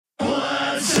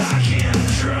Talkin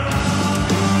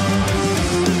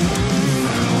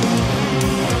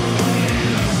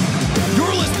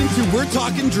You're listening to We're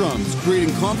Talking Drums,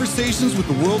 creating conversations with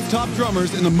the world's top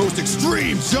drummers in the most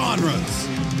extreme genres.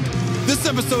 This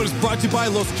episode is brought to you by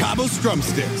Los Cabos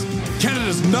Drumsticks,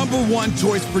 Canada's #1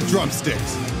 choice for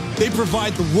drumsticks. They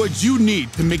provide the wood you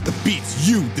need to make the beats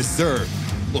you deserve.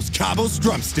 Los Cabos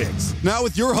Drumsticks. Now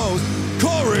with your host,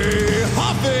 Corey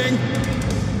Hopping.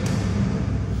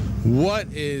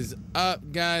 What is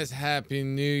up, guys? Happy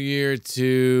New Year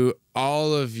to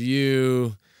all of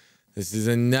you. This is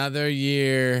another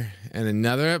year and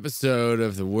another episode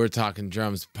of the We're Talking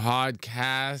Drums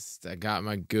podcast. I got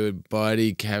my good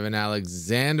buddy Kevin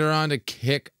Alexander on to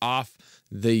kick off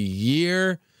the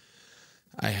year.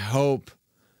 I hope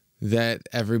that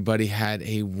everybody had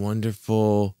a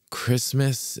wonderful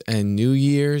Christmas and New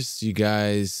Year's. You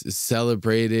guys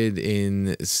celebrated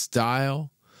in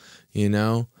style, you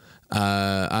know.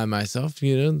 I myself,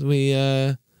 you know, we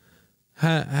had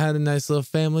a nice little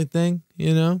family thing,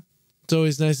 you know. It's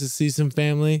always nice to see some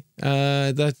family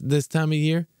this time of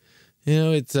year. You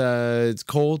know, it's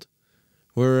cold.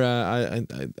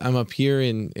 I'm up here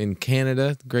in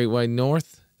Canada, the Great White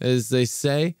North, as they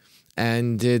say,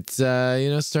 and it's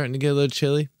starting to get a little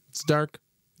chilly. It's dark,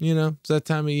 you know. It's that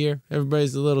time of year.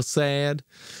 Everybody's a little sad,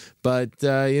 but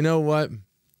you know what?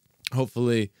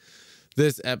 Hopefully,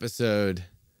 this episode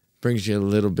brings you a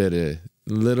little bit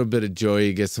of joy.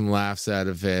 You get some laughs out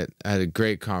of it. I had a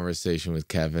great conversation with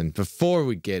Kevin. Before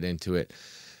we get into it,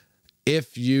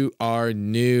 if you are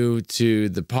new to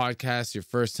the podcast, your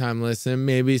first time listening,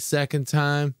 maybe second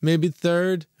time, maybe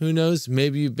third, who knows?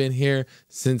 Maybe you've been here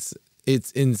since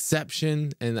its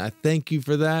inception, and I thank you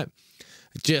for that.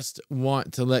 I just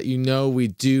want to let you know we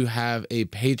do have a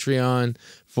Patreon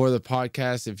for the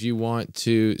podcast. If you want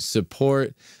to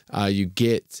support, you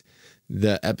get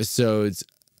the episodes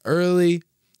early,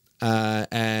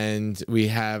 and we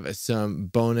have some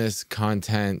bonus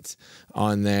content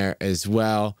on there as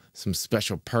well, some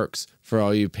special perks for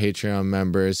all you Patreon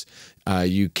members.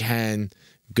 You can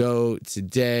go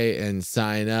today and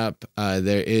sign up.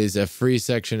 There is a free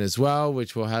section as well,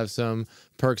 which will have some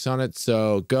perks on it,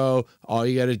 so go. All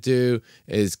you got to do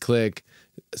is click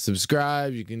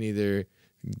subscribe. You can either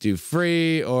do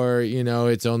free or, you know,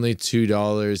 it's only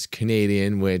 $2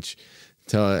 Canadian, which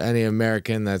to any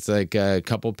American, that's like a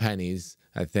couple pennies,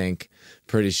 I think,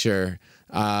 pretty sure.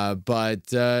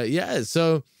 Yeah,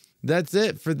 so that's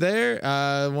it for there.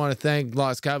 I want to thank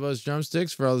Los Cabos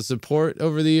Drumsticks for all the support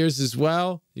over the years as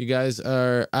well. You guys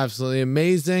are absolutely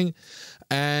amazing.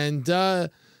 And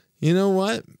you know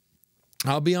what?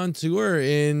 I'll be on tour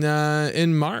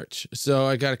in March. So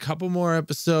I got a couple more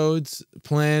episodes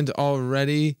planned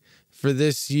already for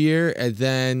this year, and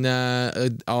then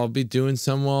I'll be doing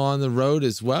some while on the road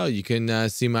as well. You can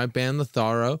see my band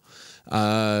Lotharo.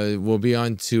 We'll be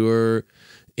on tour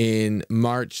in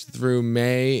March through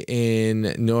May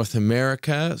in North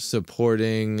America,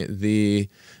 supporting the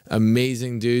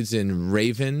amazing dudes in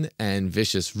Raven and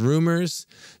Vicious Rumors.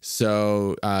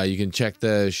 So you can check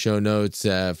the show notes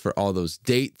for all those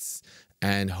dates,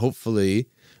 and hopefully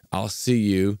I'll see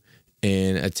you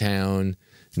in a town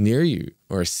near you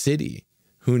or a city,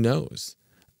 who knows.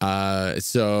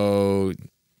 So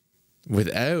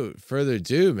without further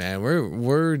ado, man,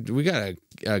 we got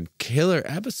a killer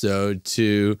episode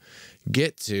to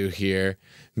get to here.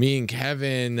 Me and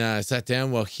Kevin sat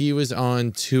down while he was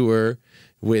on tour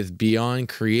with Beyond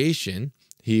Creation.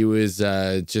 He was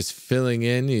just filling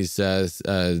in. He's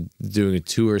doing a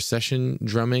tour session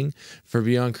drumming for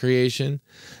Beyond Creation,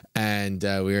 and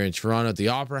we were in Toronto at the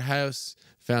Opera House.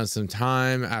 Found some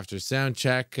time after sound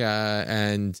check,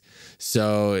 and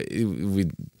so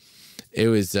it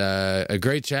was a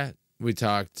great chat. We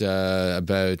talked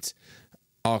about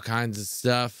all kinds of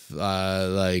stuff,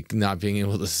 like not being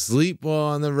able to sleep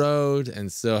while on the road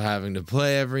and still having to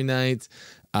play every night.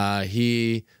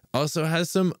 He also has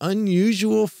some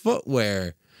unusual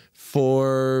footwear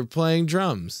for playing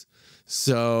drums,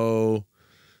 so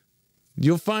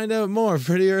you'll find out more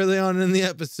pretty early on in the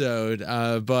episode.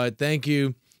 But thank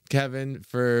you, Kevin,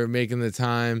 for making the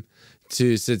time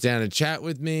to sit down and chat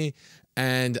with me.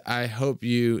 And I hope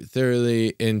you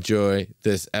thoroughly enjoy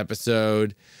this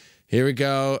episode. Here we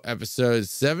go. Episode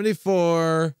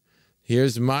 74.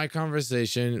 Here's my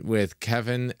conversation with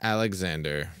Kevin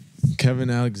Alexander. Kevin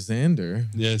Alexander.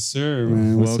 Yes, sir,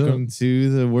 man. Welcome to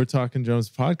the We're Talking Drums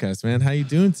podcast, man. How you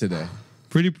doing today?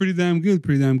 Pretty damn good.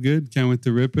 Pretty damn good. Can't wait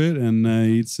to rip it and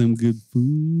eat some good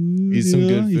food. Eat some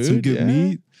good food. Eat some good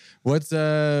meat. What's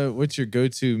your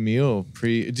go-to meal? Do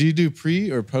you do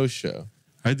pre or post show?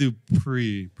 I do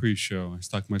pre-show. I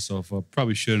stock myself up.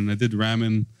 Probably shouldn't. I did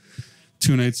ramen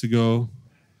 2 nights ago.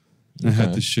 I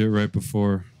had the shit right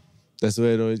before. That's the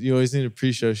way it always. You always need a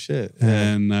pre-show shit.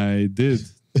 And I did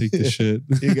take the shit.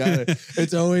 You got it.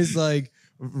 It's always like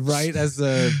right as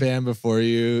the band before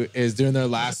you is doing their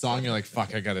last song. You're like,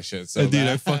 fuck, I got to shit. So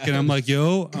dude, I'm like,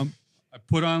 yo, I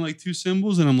put on like 2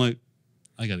 cymbals and I'm like,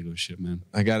 I gotta go shit, man.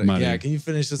 I got it. Yeah, can you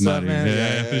finish this up, man?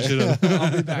 Yeah, finish it up.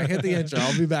 I'll be back. Hit the intro.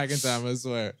 I'll be back in time, I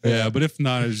swear. Yeah, but if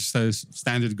not, I just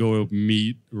standard go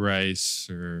meat, rice,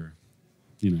 or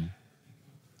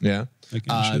Yeah.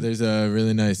 There's a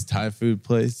really nice Thai food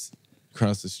place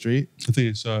across the street. I think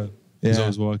I saw it as I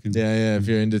was walking. Yeah. If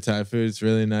you're into Thai food, it's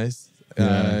really nice.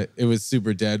 It was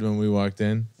super dead when we walked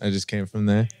in. I just came from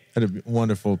there. Had a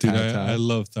wonderful Dude, pad Thai. I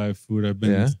love Thai food. I've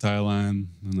been to Thailand.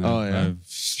 And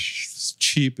it's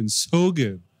cheap and so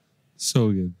good.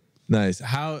 So good. Nice.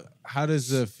 How does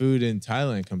the food in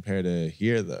Thailand compare to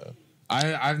here, though?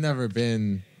 I've never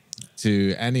been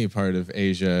to any part of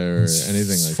Asia or anything like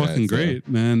that. It's fucking great,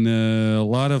 man. A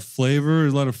lot of flavor,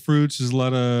 a lot of fruits, there's a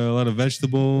lot of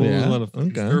vegetables, a lot of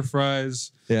stir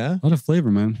fries. Yeah. A lot of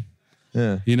flavor, man.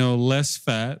 Yeah. Less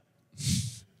fat.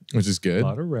 Which is good. A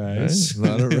lot of rice.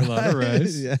 Right? A lot of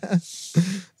rice. Yeah.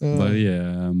 But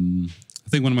yeah, I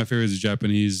think one of my favorites is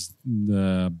Japanese,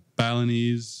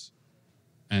 Balinese,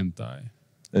 and Thai.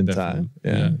 And Thai.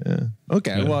 Yeah.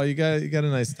 Okay. Well, you got a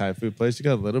nice Thai food place. You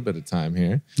got a little bit of time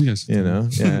here. Yes.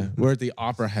 Yeah. We're at the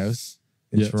Opera House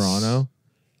in Toronto.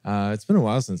 It's been a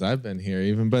while since I've been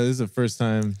here, but this is the first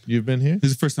time you've been here? This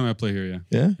is the first time I play here,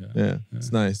 Yeah.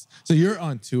 It's nice. So you're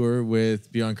on tour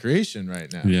with Beyond Creation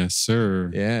right now. Yes, sir.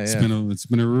 Yeah. It's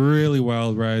been a really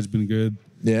wild ride. It's been good.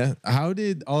 Yeah. How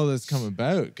did all this come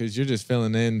about? Because you're just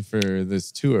filling in for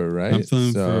this tour, right? I'm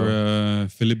filling for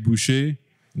Philippe Boucher.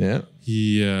 Yeah.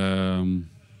 He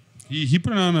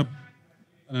put on an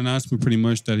announcement pretty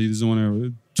much that he doesn't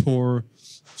want to tour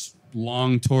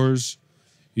long tours,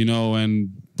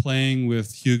 and playing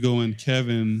with Hugo and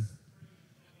Kevin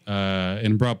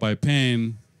in Brought by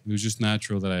Pain, it was just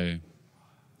natural that I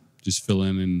just fill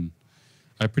in. And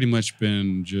I pretty much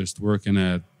been just working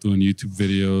at doing YouTube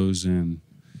videos and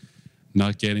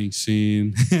not getting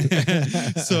seen.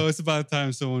 So it's about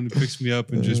time someone picks me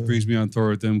up and just brings me on tour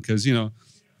with them because,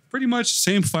 pretty much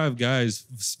same 5 guys,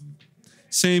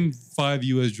 same 5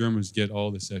 U.S. drummers get all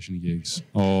the session gigs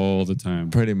all the time.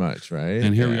 Pretty much, right?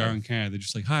 And here we are in Canada. They're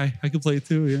just like, hi, I can play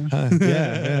too. Yeah.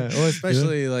 Yeah. Well,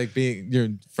 especially like you're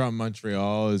from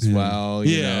Montreal as well.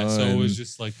 You know, so it was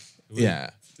just like,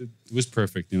 it was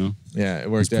perfect, Yeah, it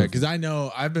worked out. Because I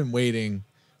know I've been waiting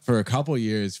for a couple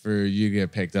years for you to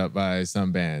get picked up by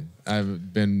some band.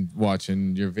 I've been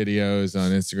watching your videos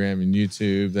on Instagram and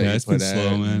YouTube that you it's put been out.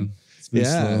 slow, man.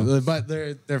 Yeah, but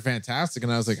they're fantastic.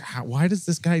 And I was like, why does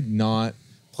this guy not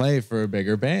play for a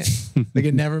bigger band? Like,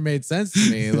 it never made sense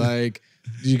to me. Like,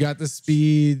 you got the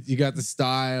speed, you got the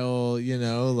style,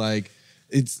 like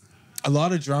it's a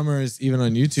lot of drummers, even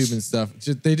on YouTube and stuff,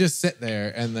 they just sit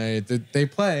there and they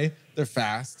play, they're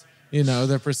fast,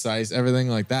 they're precise, everything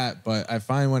like that. But I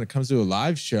find when it comes to a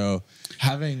live show,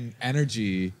 having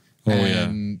energy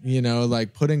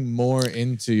like putting more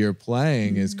into your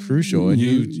playing is crucial. And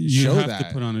you show have that.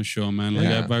 to put on a show, man.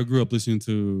 Like I grew up listening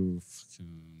to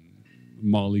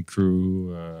Molly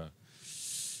Crew,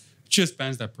 just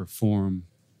bands that perform.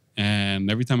 And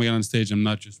every time I get on stage, I'm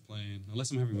not just playing, unless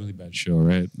I'm having a really bad show,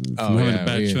 right? If I'm having a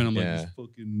bad show, and I'm like,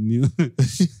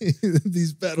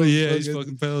 these pedals. These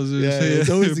fucking pedals. It's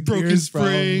always a broken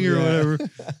spring or whatever.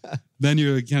 Then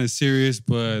you're kind of serious,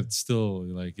 but still,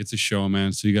 like, it's a show,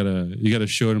 man. So you gotta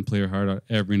show it and play your heart out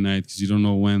every night because you don't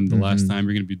know when the last time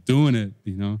you're gonna be doing it,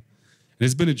 And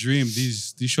it's been a dream.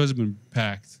 These shows have been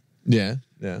packed. Yeah.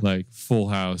 Like full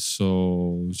house.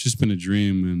 So it's just been a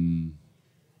dream, and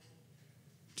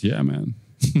yeah, man.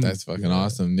 That's fucking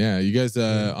awesome. Yeah, you guys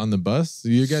on the bus?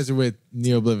 You guys are with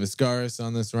Neo Bliviscaris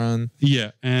on this run?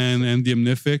 Yeah, and the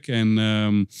Omnific,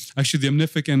 and actually the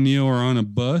Omnific and Neo are on a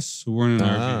bus. So we're in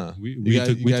an RV. We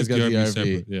took the RV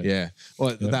separate. Yeah.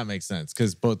 Well, that makes sense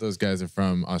because both those guys are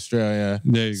from Australia.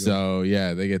 There you go. So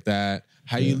yeah, they get that.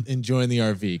 How you enjoying the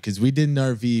RV? Because we did an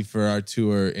RV for our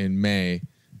tour in May,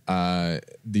 the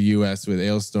US with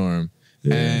Ailstorm,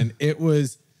 and it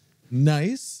was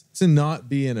nice to not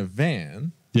be in a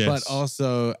van, but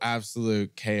also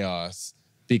absolute chaos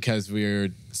because we were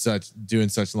doing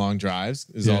such long drives.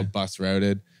 It was all bus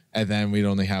routed, and then we'd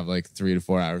only have like 3 to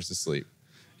 4 hours to sleep.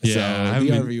 Yeah, so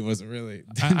the RV wasn't really.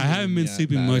 I haven't been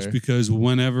sleeping much because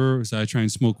whenever I try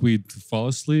and smoke weed to fall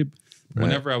asleep,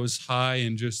 whenever I was high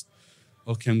and just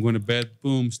I'm going to bed,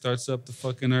 boom, starts up the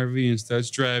fucking RV and starts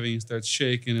driving and starts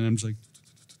shaking, and I'm just like,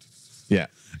 Yeah.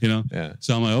 You know? Yeah.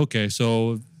 So I'm like, okay.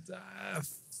 So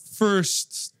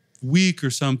first week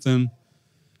or something,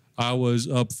 I was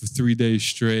up for 3 days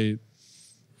straight.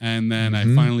 And then I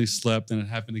finally slept, and it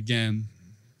happened again.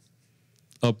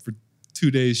 Up for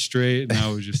 2 days straight. And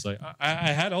I was just like,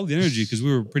 I had all the energy because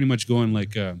we were pretty much going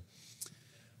like,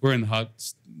 we're in hot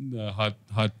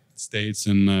states,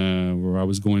 and where I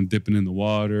was going dipping in the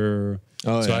water.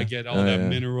 Oh, so I get all that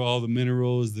mineral, all the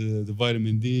minerals, the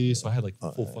vitamin D. So I had like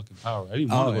full fucking power. I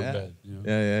didn't want to go to bed. You know?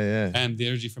 Yeah. And the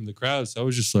energy from the crowd. So I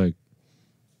was just like,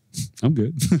 I'm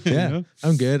good. Yeah, you know?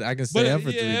 I'm good. I can stay up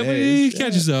for 3 days. But it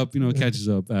catches up, catches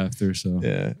up after. So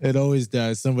yeah, it always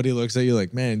does. Somebody looks at you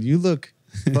like, man, you look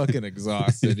fucking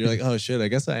exhausted. You're like, oh shit, I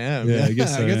guess I am. Yeah, I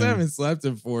guess I haven't slept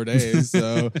in 4 days.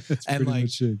 So and like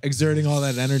exerting all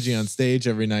that energy on stage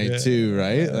every night too,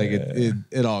 right? Like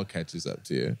it all catches up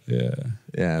to you.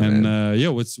 Yeah. And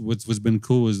man. what's been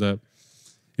cool is that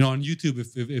on YouTube,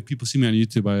 if people see me on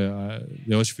YouTube,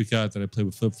 they always freak out that I play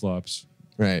with flip flops.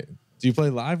 Right. Do you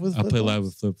play live with? I play live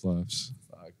with flip flops.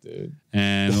 Fuck, dude.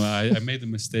 And I made the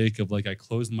mistake of like I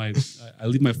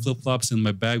leave my flip flops in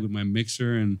my bag with my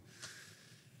mixer and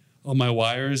all my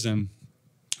wires, and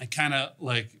I kind of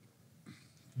like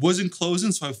wasn't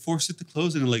closing, so I forced it to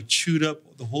close, and it like chewed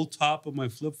up the whole top of my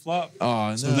flip flop. Oh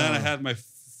no! So then I had my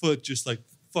foot just like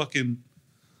fucking,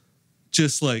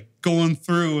 just like going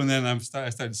through, and then I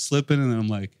started slipping, and then I'm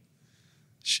like,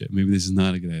 shit, maybe this is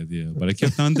not a good idea. But I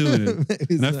kept on doing it,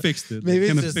 and I fixed it. Maybe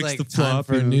I it's just fixed like the time flop,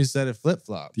 for a new set of flip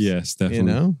flops. Yes,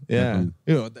 definitely. Yeah.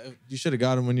 Definitely. You should have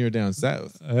got them when you were down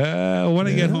south. When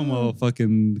I get home, I'll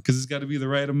fucking, because it's got to be the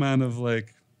right amount of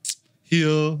like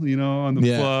heel, on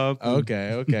the flop.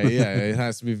 Okay. Yeah, it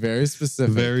has to be very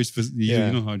specific. Very specific.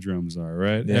 You know how drums are,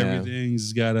 right? Yeah.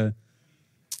 Everything's got to.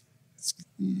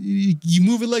 You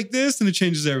move it like this and it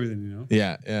changes everything,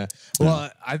 Yeah.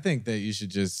 Well, I think that you should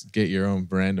just get your own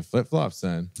brand of flip flops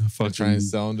then. And try and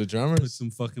sell them to drummers. Put some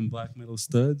fucking black metal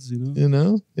studs,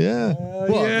 Yeah.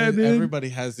 Dude. Everybody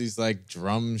has these like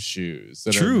drum shoes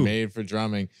that are made for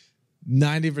drumming.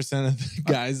 90% of the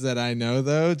guys that I know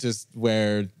though just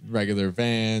wear regular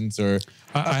Vans or.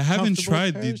 I haven't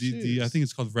tried the I think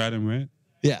it's called Radom, right?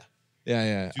 Yeah.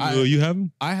 You have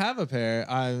them? I have a pair.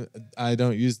 I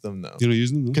don't use them though. You don't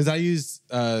use them though? Because I use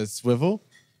swivel.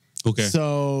 Okay.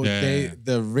 So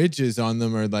the ridges on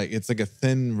them are like, it's like a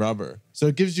thin rubber. So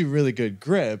it gives you really good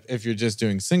grip if you're just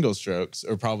doing single strokes,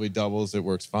 or probably doubles. It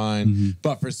works fine. Mm-hmm.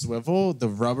 But for swivel, the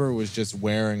rubber was just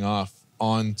wearing off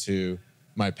onto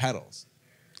my pedals.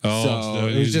 So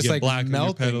it was just like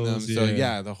melting them. So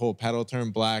the whole pedal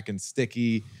turned black and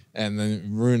sticky, and then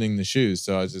ruining the shoes.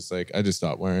 So I was just like, I just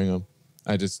stopped wearing them.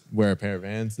 I just wear a pair of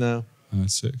Vans now. Oh,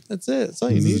 that's sick. That's it. That's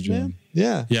all you need, man.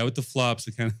 Yeah. Yeah, with the flops,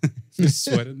 I kind of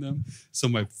sweat in them. So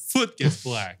my foot gets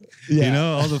black.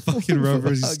 All the fucking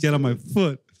rubbers just get on my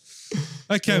foot.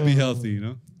 I can't be healthy,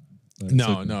 But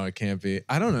No, it can't be.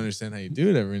 I don't understand how you do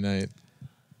it every night.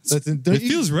 It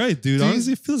feels right, dude.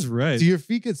 Honestly, it feels right. Do your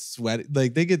feet get sweaty?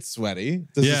 Like they get sweaty?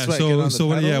 Does the sweat get on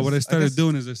the pedals? What I started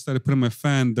doing is I started putting my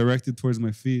fan directed towards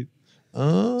my feet.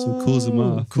 Oh, so it cools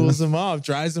them off.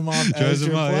 Dries them off as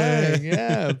you're playing.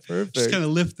 Yeah, perfect. Just kind of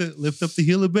lift up the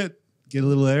heel a bit, get a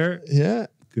little air. Yeah.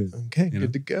 Good. Okay,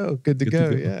 good to go. Good to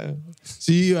go. Yeah.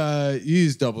 So you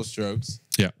use double strokes.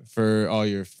 Yeah. For all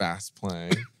your fast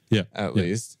playing. Yeah. At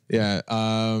least. Yeah.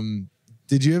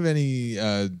 Did you have any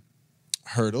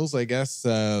hurdles, I guess,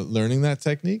 learning that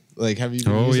technique? Like, have you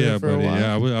been using it for a while?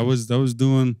 Yeah, I was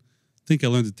doing, I think I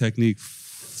learned the technique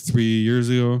 3 years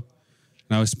ago.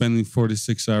 And I was spending 4 to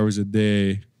 6 hours a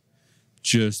day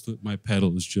just with my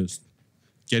pedals, just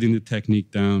getting the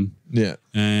technique down. Yeah.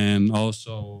 And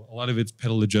also, a lot of it's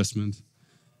pedal adjustment.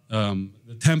 The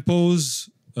tempos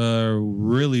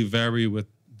really vary with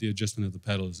the adjustment of the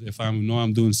pedals. If I know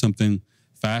I'm doing something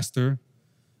faster,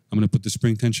 I'm going to put the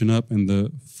spring tension up and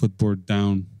the footboard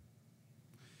down.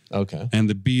 Okay. And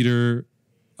the beater,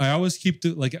 I always keep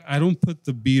I don't put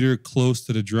the beater close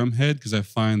to the drum head because I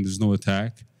find there's no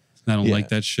attack. And I don't like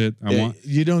that shit.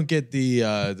 You don't get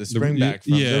the spring back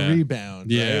from the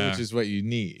rebound, right? Which is what you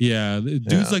need. Yeah.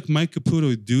 Dudes like Mike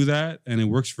Caputo do that, and it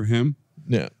works for him.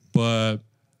 Yeah. But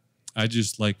I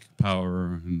just like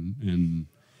power, and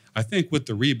I think with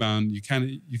the rebound, you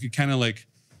could kind of like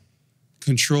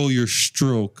control your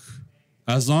stroke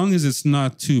as long as it's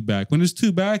not too back. When it's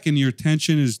too back and your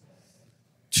tension is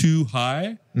too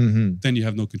high, then you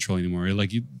have no control anymore.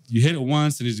 Like you hit it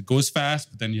once and it goes fast,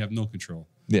 but then you have no control.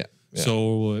 Yeah.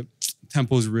 So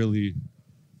tempos really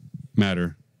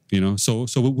matter, So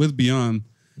with Beyond,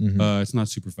 it's not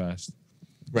super fast.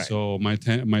 Right. So my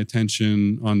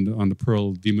tension on the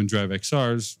Pearl Demon Drive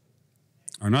XRs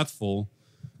are not full,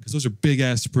 because those are big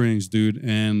ass springs, dude.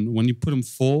 And when you put them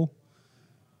full,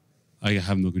 I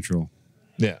have no control.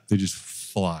 Yeah. They just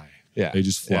fly. Yeah. They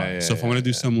just fly. Yeah, So if I want to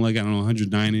do something like, I don't know,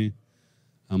 190,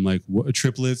 I'm like, what,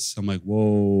 triplets? I'm like,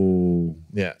 whoa.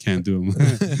 Yeah. Can't do them.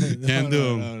 Can't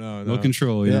do them. No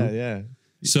control. You know? Yeah.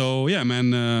 So yeah,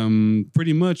 man.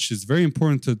 Pretty much, it's very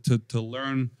important to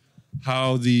learn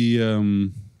how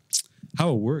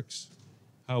how it works,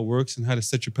 and how to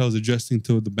set your pedals adjusting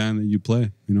to the band that you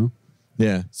play. You know.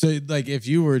 Yeah. So like, if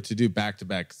you were to do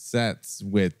back-to-back sets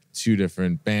with two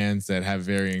different bands that have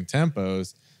varying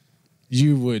tempos,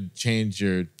 you would change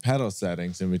your pedal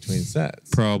settings in between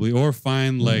sets. Probably, or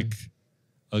find like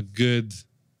a good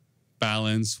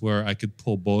balance where I could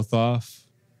pull both off.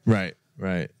 Right.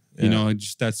 Yeah. You know,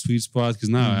 just that sweet spot. Because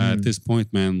now at this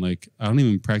point, man, like I don't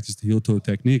even practice the heel toe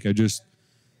technique. I just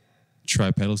try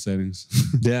pedal settings.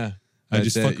 Yeah. I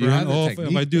just fuck around. Oh,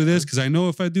 if I do this, because I know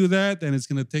if I do that, then it's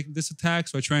gonna take this attack.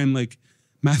 So I try and like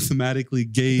mathematically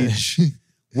gauge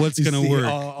what's gonna work.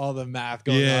 All the math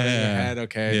going on in your head.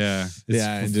 Okay.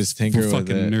 Yeah. And just tinker with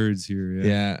fucking it. nerds here.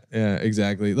 Yeah,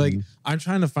 exactly. Like I'm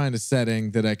trying to find a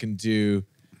setting that I can do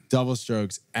double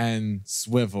strokes and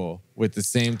swivel with the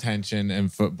same tension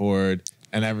and footboard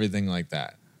and everything like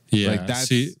that. Yeah. Like that's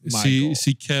see,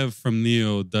 Kev from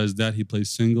Neo does that. He plays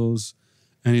singles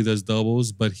and he does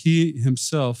doubles, but he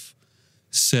himself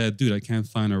said, dude, I can't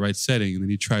find a right setting. And then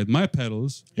he tried my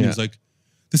pedals. And he was like,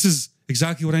 this is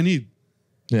exactly what I need.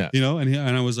 Yeah. You know, and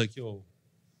I was like, yo,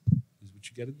 this is what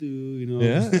you got to do, you know?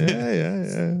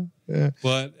 Yeah.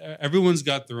 But everyone's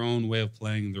got their own way of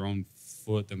playing, their own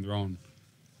foot and their own,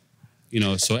 you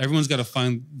know, so everyone's got to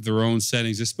find their own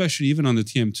settings, especially even on the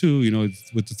TM2, you know,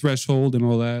 with the threshold and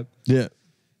all that. Yeah.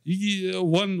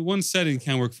 One setting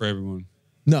can't work for everyone.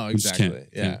 No, exactly.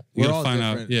 Can't. We're gotta all find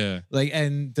different. out. Yeah. Like,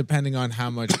 and depending on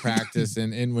how much practice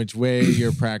and in which way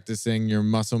you're practicing, your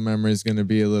muscle memory is going to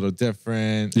be a little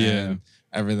different. Yeah. And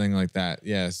everything like that.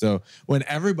 Yeah. So when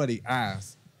everybody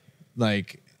asks,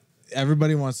 like,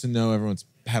 everybody wants to know everyone's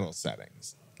pedal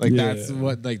settings. Like, that's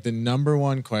what, like, the number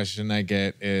one question I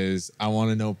get is, I want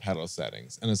to know pedal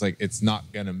settings. And it's like, it's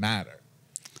not going to matter.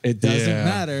 It doesn't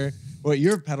matter what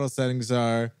your pedal settings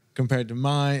are compared to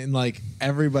mine. And like,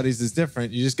 everybody's is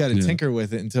different. You just got to tinker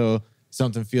with it until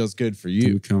something feels good for you.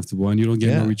 You're comfortable and you don't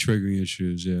get no re-triggering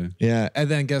issues. Yeah. Yeah. And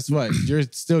then guess what? You're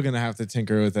still going to have to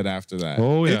tinker with it after that.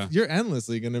 Oh, yeah. You're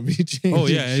endlessly going to be changing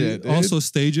shit, dude. Also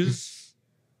stages.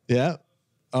 Yeah.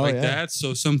 Oh, like that.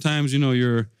 So sometimes, you know,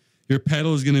 your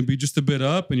pedal is going to be just a bit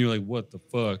up and you're like, what the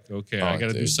fuck? Okay, I got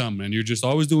to do something. And you're just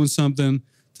always doing something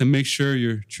to make sure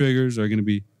your triggers are going to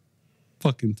be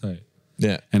fucking tight.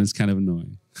 Yeah. And it's kind of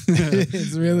annoying.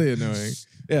 It's really annoying.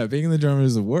 Yeah, being the drummer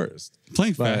is the worst.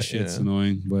 Playing fast shit's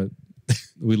annoying, but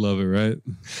we love it, right?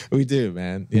 We do,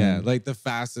 man. Yeah, like the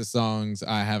fastest songs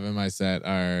I have in my set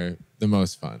are the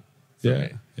most fun. For me.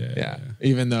 Yeah.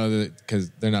 Even though,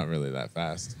 because they're not really that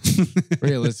fast.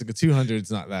 Realistically, 200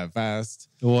 is not that fast.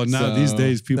 Well, now these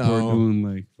days, people are doing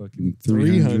like fucking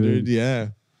 300. Yeah.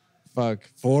 Fuck,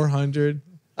 400.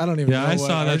 I don't even know. Yeah, I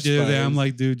saw that the other day. I'm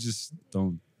like, dude, just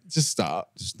don't. Just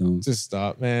stop. Just don't. Just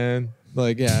stop, man.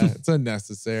 Like, yeah, it's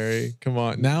unnecessary. Come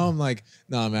on. Now I'm like,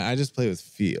 no, man, I just play with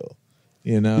feel.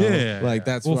 You know? Yeah. Like,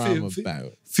 that's what I'm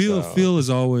about. Feel is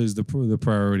always the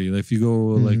priority. Like, if you go,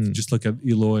 like, just look at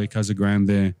Eloy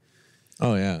Casagrande.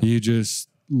 Oh, yeah. You just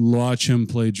watch him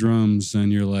play drums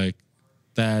and you're like,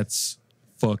 that's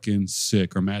fucking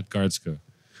sick. Or Matt Gardska.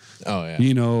 Oh, yeah.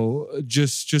 You know,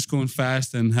 just going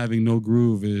fast and having no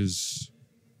groove is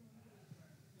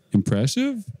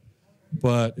impressive,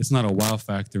 but it's not a wow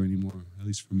factor anymore, at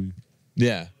least for me.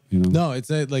 Yeah. You know? No, it's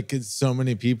like it's so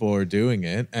many people are doing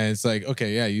it. And it's like,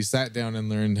 okay, yeah, you sat down and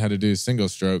learned how to do single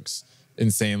strokes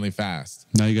insanely fast.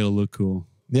 Now you got to look cool.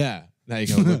 Yeah. Now you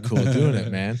gotta look cool doing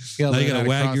it, man. Now you gotta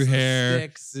wag your hair,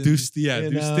 do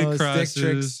stick crosses, stick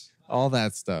tricks, all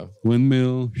that stuff.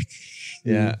 Windmill.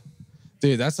 Yeah.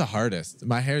 Dude, that's the hardest.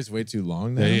 My hair is way too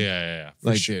long now. Yeah.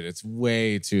 Like, dude, it's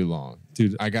way too long.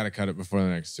 Dude, I gotta cut it before the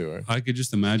next tour. I could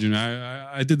just imagine.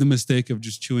 I did the mistake of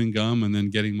just chewing gum and then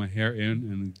getting my hair in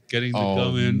and getting the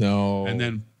gum in. No. And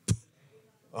then,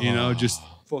 you know, just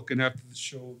fucking after the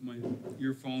show, my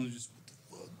earphones just.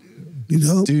 You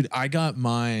know, dude, I got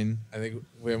mine. I think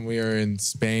when we were in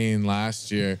Spain last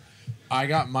year, I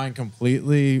got mine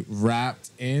completely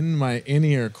wrapped in my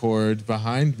in-ear cord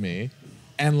behind me,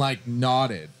 and like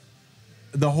knotted.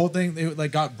 The whole thing, it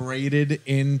like got braided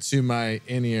into my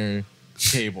in-ear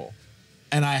cable,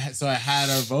 and I had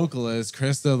our vocalist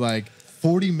Krista like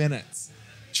 40 minutes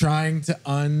trying to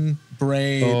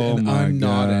unbraid and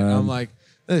unknot it. I'm like,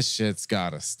 this shit's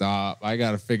gotta stop. I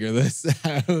gotta figure this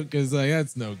out because like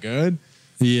that's no good.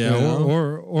 Yeah, You know?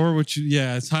 or what you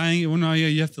it's tying it. Well, no, yeah,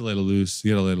 you have to let it loose.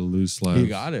 You gotta let it loose live. You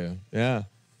got to. Yeah.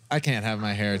 I can't have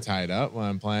my hair tied up when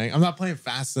I'm playing. I'm not playing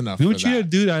fast enough. You know for what you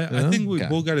gotta that. do? I think what Okay.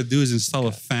 both gotta do is install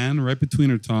a fan right between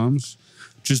her toms,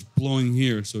 just blowing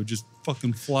here, so it just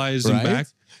fucking flies them back.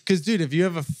 Because, dude, if you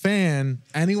have a fan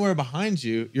anywhere behind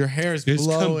you, your hair is It's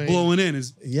blowing in.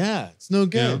 Yeah, it's no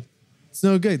good. Yeah. It's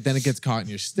no good. Then it gets caught in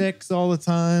your sticks all the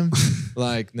time.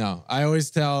 Like, no. I always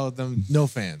tell them no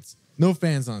fans. No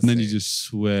fans on And stage. then you just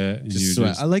sweat. And Just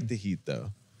sweat. I like the heat,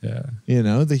 though. yeah. You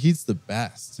know, the heat's the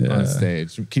best Yeah. on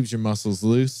stage. It keeps your muscles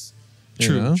loose. you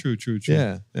True, know? true.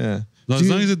 Yeah, yeah. As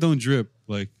long as it don't drip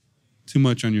like too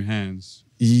much on your hands,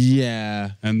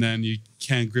 Yeah. and then you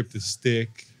can't grip the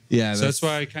stick. Yeah. So that's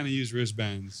why I kind of use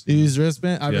wristbands. You use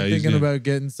wristband? I've Yeah, I been use thinking it. about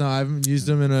getting some. I haven't used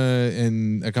them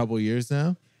in a couple of years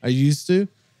now. I used to.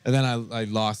 And then I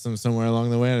lost them somewhere along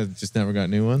the way and I just never got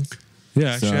new ones.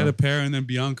 Yeah, she So- had a pair, and then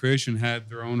Beyond Creation had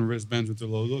their own wristbands with their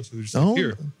logo. So they're just Oh. like,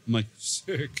 here. I'm like,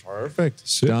 sick. Perfect.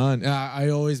 Sick. Done. I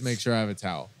always make sure I have a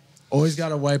towel. Always got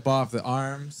to wipe off the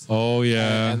arms Oh,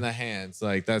 yeah. and the hands.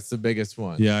 Like, that's the biggest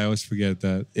one. Yeah, I always forget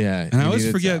that. Yeah. And I you always need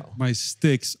a forget towel. my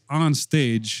sticks on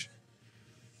stage,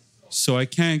 so I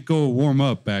can't go warm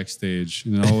up backstage.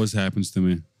 And it always happens to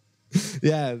me.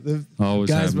 Yeah. The Always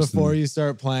guys happens to before me. you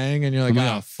start playing and you're I'm like,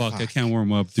 like, oh, oh, fuck, I can't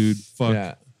warm up, dude. Fuck.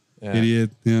 Yeah. Yeah.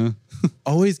 Idiot. Yeah.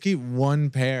 Always keep one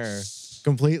pair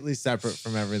completely separate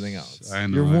from everything else. I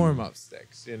know, Your I know. warm-up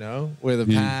sticks, you know, with a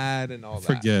Yeah. pad and all that.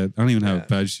 Forget. I don't even have Yeah. a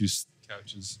pad. I just use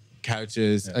couches.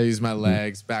 Couches. Yeah. I use my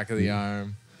legs, back of the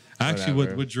arm. Actually,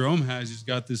 Whatever. what Jerome has, he's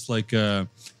got this like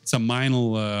it's a minor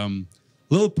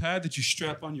little pad that you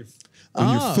strap on your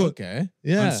foot. Okay.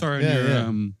 Yeah. I'm sorry, Yeah, on your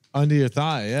yeah. Under your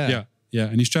thigh. Yeah. yeah,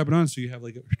 and you strap it on so you have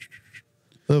like a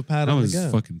Little pad that on was the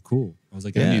go. fucking cool. I was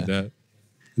like, Yeah. I need that. I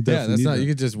Yeah, definitely that's need not. that. You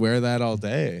could just wear that all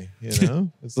day. You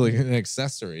know, it's like an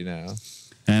accessory now.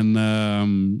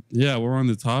 And yeah, we're on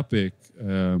the topic.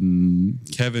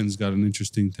 Kevin's got an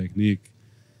interesting technique.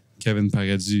 Kevin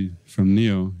Paradis from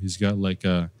Neo. He's got like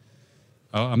I'm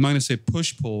not gonna say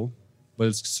push pull, but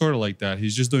it's sort of like that.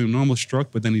 He's just doing a normal stroke,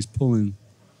 but then he's pulling.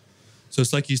 So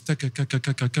it's like he's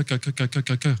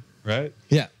right?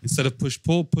 Yeah. Instead of push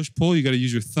pull, you got to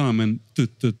use your thumb and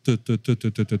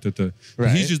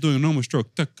Right. he's just doing a normal stroke.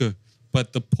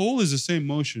 But the pull is the same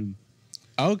motion.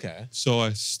 Okay. So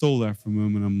I stole that from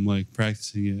him, and I'm like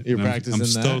practicing it. You're And practicing I'm that?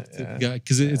 stoked Yeah.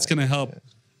 because it's gonna help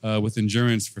with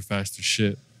endurance for faster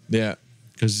shit. Yeah.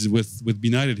 Because with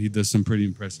Benighted, he does some pretty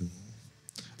impressive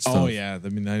stuff. Oh yeah, the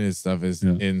United stuff is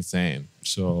Yeah. insane.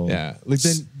 So Yeah, like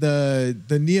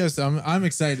the Neo stuff. I'm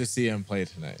excited to see him play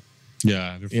tonight.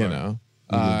 yeah, they're You fun. know,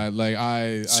 Mhm. like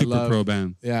I Super love, pro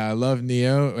band. Yeah, I love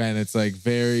Neo, and it's like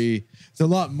it's a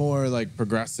lot more like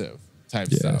progressive type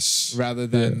Yes. stuff rather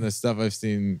than Yeah. the stuff I've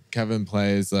seen Kevin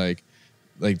plays like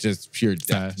just pure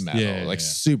death Fast. metal, Yeah, like yeah.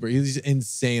 super. He's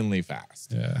insanely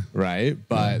fast, Yeah, right?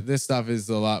 But this stuff is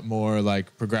a lot more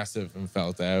like progressive and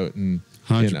felt out, and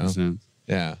 100%.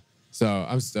 yeah. So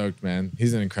I'm stoked, man.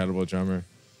 He's an incredible drummer.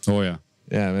 Oh yeah,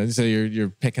 Yeah, man. So you're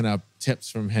picking up tips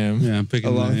from him. Yeah, I'm picking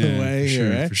along yeah, the way. for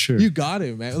here, sure, right? for sure. You got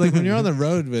to, man. Like when you're on the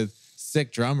road with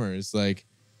sick drummers, like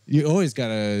you always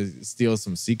gotta steal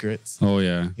some secrets. oh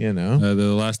yeah. You know?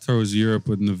 The last tour was Europe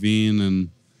with Naveen, and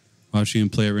watching him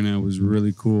play every night was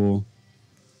really cool.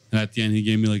 And at the end, he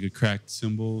gave me like a cracked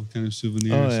cymbal kind of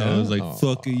souvenir. Oh, So yeah? I was like, Aw.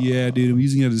 fuck it, yeah, dude. I'm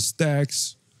using it as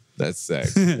stacks. That's sick.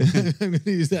 I'm gonna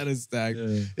use that as stack.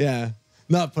 Yeah.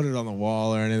 Not put it on the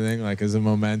wall or anything, like as a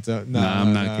memento. No, Nah,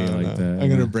 I'm not gay like that. I'm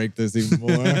gonna No. break this even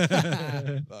more.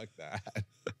 Fuck that.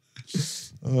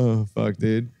 Oh fuck,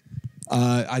 dude.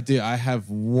 I have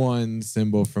one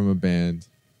symbol from a band,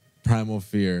 Primal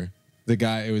Fear. The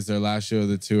guy, it was their last show of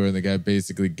the tour, and the guy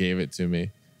basically gave it to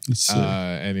me. It's sick.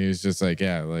 And he was just like,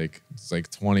 yeah, like it's like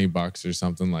 $20 or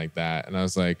something like that. And I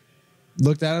was like,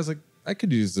 looked at it, I was like, I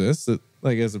could use this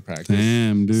like as a practice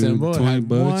Damn, dude. symbol. It 20 had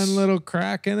bucks. one little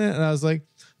crack in it, and I was like,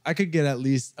 I could get at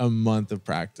least a month of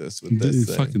practice with this Dude,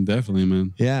 thing. fucking definitely,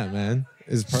 man. Yeah, man,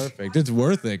 it's perfect. It's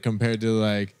worth it compared to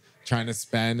like trying to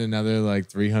spend another like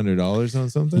 $300 on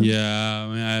something. Yeah,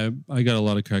 I mean, I got a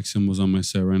lot of cracked cymbals on my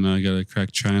set right now. I got a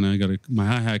cracked China. My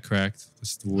hi-hat cracked.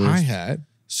 That's the worst. Hi-hat.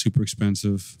 Super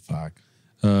expensive. Fuck.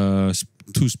 2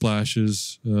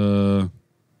 splashes. And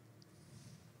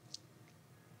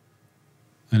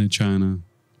a China.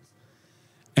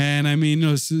 And I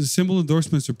mean, symbol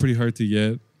endorsements are pretty hard to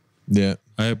get. Yeah.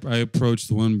 I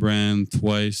approached one brand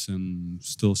twice and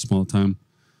still small time.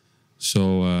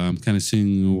 So I'm kind of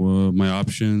seeing my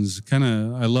options.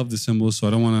 I love the cymbals, so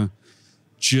I don't want to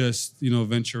just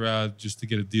venture out just to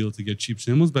get a deal to get cheap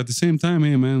cymbals. But at the same time,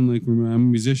 hey man, like I'm a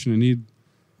musician, I need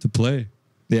to play.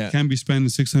 Yeah. Can't be spending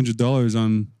 $600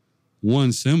 on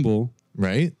one cymbal.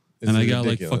 Right. And I got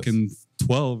ridiculous. Like fucking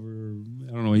 12 or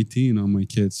I don't know 18 on my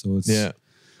kit. So it's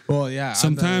Well, yeah.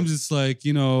 Sometimes it's like,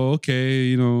 you know, okay,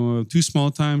 you know, too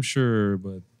small time, sure,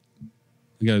 but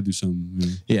I got to do something. You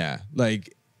know? Yeah,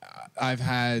 like I've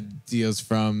had deals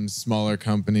from smaller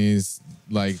companies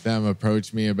like them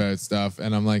approach me about stuff,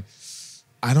 and I'm like,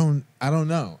 I don't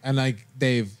know, and like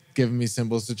they've given me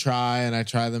cymbals to try, and I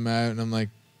try them out, and I'm like,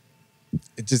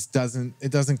 it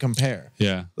doesn't compare.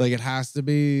 Yeah, like it has to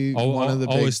be one of the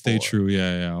big always stay four. true.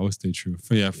 Yeah, always stay true.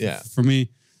 For me,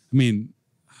 I mean,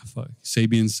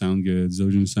 Sabians sound good,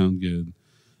 Zildjian sound good,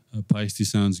 Paiste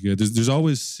sounds good. There's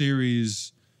always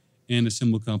series in a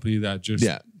cymbal company that just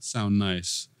sound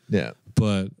nice. Yeah.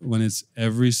 But when it's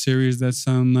every series that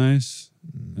sound nice,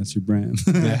 that's your brand.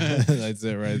 That's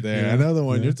it right there. Yeah. I know the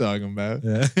one you're talking about.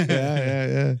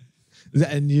 Yeah.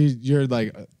 And you're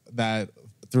like that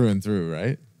through and through,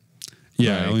 right?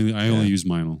 Yeah, like, I only use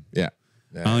Meinl. Yeah.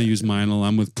 I only use Meinl.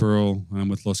 I'm with Pearl. I'm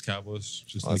with Los Cabos.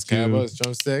 Just Los Cabos,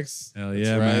 drumsticks. Hell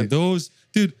yeah, man. Those,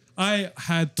 dude, I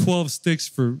had 12 sticks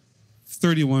for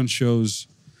 31 shows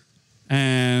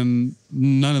and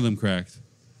none of them cracked.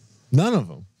 None of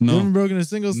them? No. You haven't broken a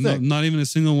single stick? No, not even a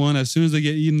single one. As soon as they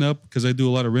get eaten up, because I do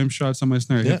a lot of rim shots on my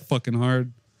snare, I hit fucking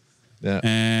hard. Yeah.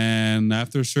 And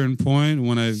after a certain point,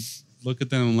 when I look at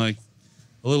them, I'm like,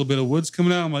 a little bit of wood's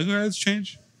coming out. I'm like, all right, let's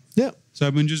change. Yeah. So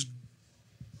I've been just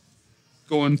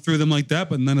going through them like that,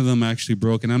 but none of them actually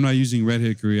broke. And I'm not using red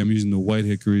hickory. I'm using the white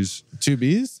hickories.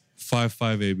 2Bs?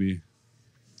 5.5 AB.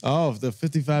 Oh, the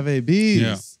 55 ABs.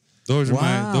 Yeah. Those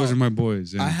are my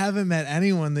boys. Yeah. I haven't met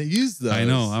anyone that used those. I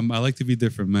know. I like to be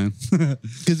different, man.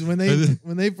 Because when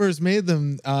they first made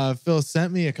them, Phil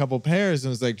sent me a couple pairs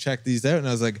and was like, check these out. And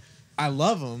I was like, I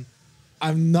love them.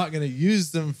 I'm not going to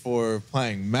use them for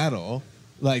playing metal.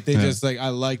 Like they just like, I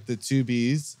like the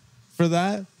 2Bs for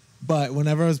that. But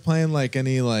whenever I was playing like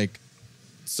any like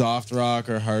soft rock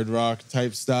or hard rock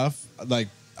type stuff, like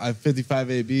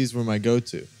 55 ABs were my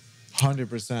go-to.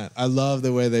 100%. I love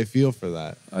the way they feel for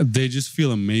that. They just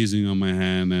feel amazing on my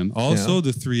hand. And also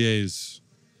the 3As.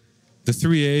 The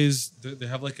 3As, they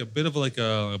have like a bit of like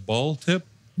a ball tip.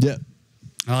 Yeah.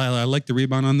 I like the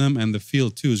rebound on them, and the feel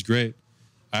too is great.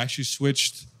 I actually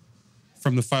switched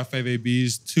from the 5.5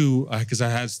 ABs to, because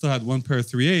I still had one pair of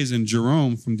 3As, and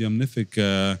Jerome from the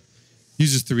Omnific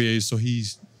uses 3As. So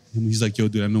he's like, yo,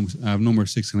 dude, I have no more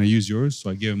 6. Can I use yours? So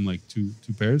I gave him like two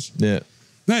pairs. Yeah.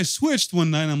 Then I switched one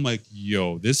night. I'm like,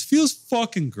 yo, this feels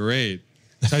fucking great.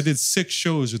 So I did 6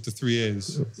 shows with the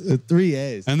 3As. The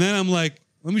 3As. And then I'm like,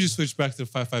 let me just switch back to the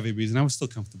 5.5 ABs. And I was still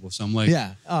comfortable. So I'm like,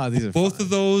 these are both fun. of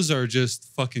those are just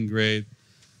fucking great.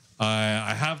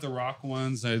 I have the rock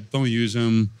ones. I don't use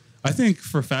them. I think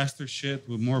for faster shit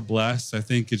with more blasts, I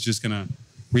think it's just going to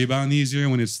rebound easier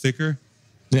when it's thicker.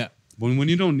 Yeah. When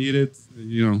you don't need it,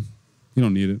 you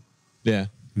don't need it. Yeah.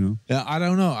 You know? Yeah, I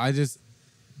don't know. I just...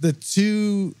 The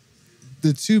two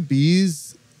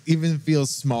Bs even feel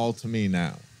small to me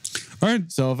now. Aren't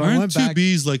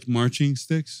 2Bs like marching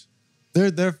sticks?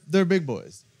 They're big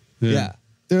boys. Yeah.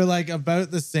 They're like about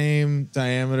the same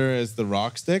diameter as the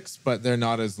rock sticks, but they're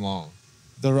not as long.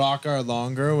 The rock are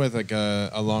longer with like a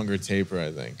longer taper,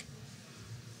 I think.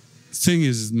 Thing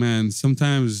is, man,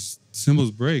 sometimes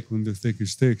cymbals break when they're thicker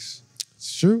sticks.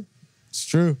 It's true. It's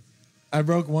true. I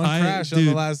broke one crash on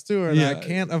the last tour, and I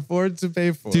can't afford to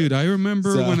pay for it. Dude, I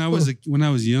remember when I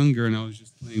was younger and I was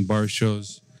just playing bar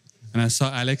shows, and I saw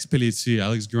Alex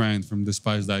Grind from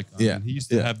Despised Icon. Yeah, and he used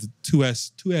to have the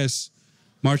 2S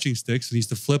marching sticks, and he used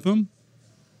to flip them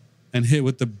and hit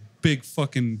with the big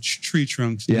fucking tree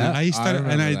trunks. Yeah, and I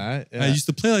used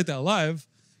to play like that live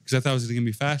because I thought it was gonna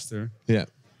be faster. Yeah,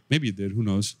 maybe it did. Who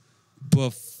knows? But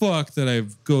fuck, that I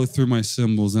go through my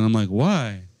cymbals, and I'm like,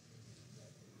 why?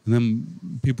 And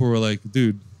then people were like,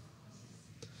 dude,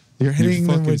 you're hitting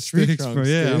them with tree trunks.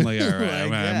 I'm like, all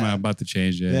right, I'm about to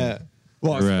change it. Yeah.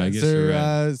 Well,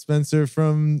 Spencer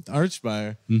from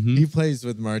Archspire, he plays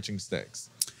with marching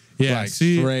sticks. Yeah, like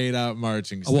straight up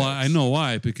marching sticks. Well, I know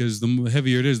why, because the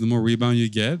heavier it is, the more rebound you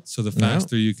get, so the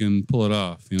faster you can pull it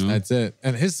off, you know? That's it.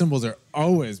 And his cymbals are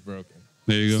always broken.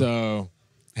 There you go. So,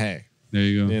 hey. There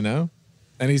you go. You know?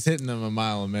 And he's hitting them a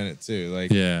mile a minute, too.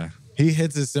 Like, yeah. He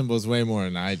hits his cymbals way more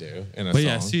than I do in a song.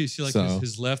 Yeah, see like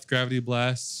his left gravity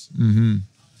blasts,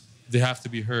 they have to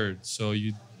be heard. So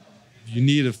you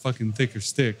need a fucking thicker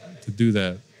stick to do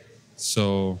that.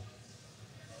 So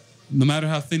no matter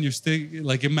how thin your stick,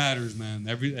 like it matters, man.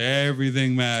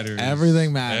 Everything matters.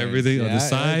 Everything matters. Everything. The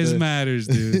size matters,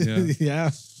 dude. Yeah.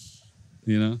 Yeah.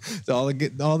 You know,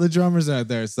 all the drummers out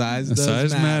there,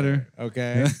 size matter.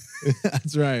 Okay,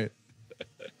 that's right.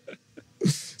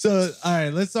 So, all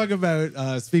right, let's talk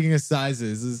about, speaking of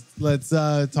sizes, let's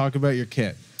talk about your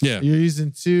kit. Yeah. You're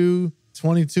using two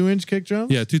 22-inch kick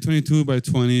drums? Yeah, 222 by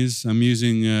 20s. I'm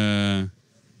using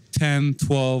 10,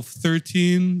 12,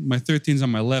 13. My 13's on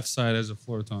my left side as a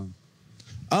floor tom.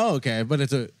 Oh, okay. But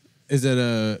it's a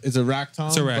rack tom?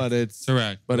 It's a rack. But it's a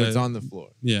rack. But it's on the floor.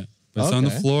 Yeah. But it's on the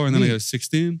floor, and then I got a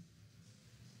 16.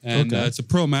 And it's a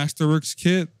Pro Masterworks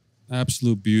kit.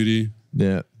 Absolute beauty.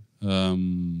 Yeah.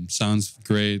 Sounds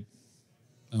great.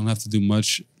 I don't have to do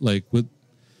much. Like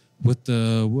what's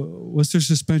their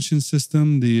suspension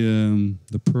system?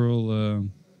 The Pearl.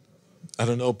 I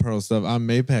don't know Pearl stuff. I'm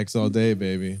Mapex all day,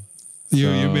 baby.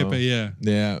 You're Mapex, yeah.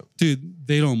 Yeah. Dude,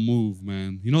 they don't move,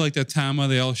 man. You know, like that Tama,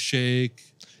 they all shake.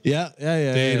 Yeah.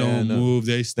 They don't move.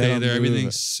 They stay there.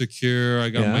 Everything's secure. I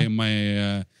got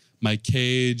my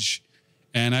cage,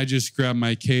 and I just grab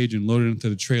my cage and load it into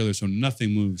the trailer so nothing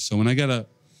moves. So when I gotta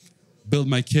build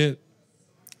my kit,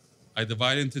 I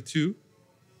divide it into two.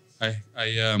 I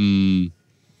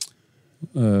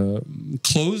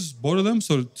close both of them,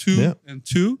 so two and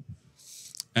two,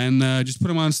 and just put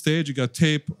them on stage. I got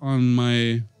tape on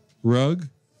my rug,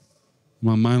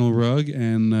 my vinyl rug,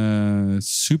 and it's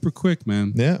super quick,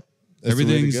 man. Yeah,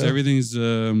 everything's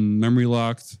memory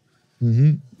locked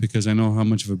because I know how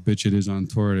much of a bitch it is on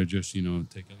tour to just take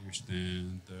out your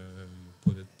stand,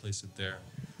 place it there.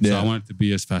 So I want it to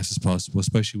be as fast as possible,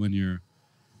 especially when you're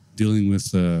dealing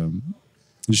with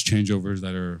just changeovers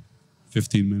that are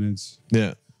 15 minutes.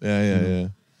 Yeah.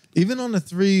 Even on the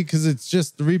 3, because it's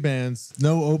just 3 bands,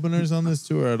 no openers on this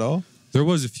tour at all? There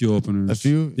was a few openers. A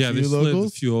few? Yeah, they slid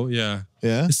locals? a few. Yeah.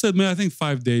 Yeah? They slid, I think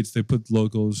 5 dates, they put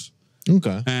locals.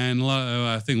 Okay. And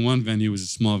I think one venue was a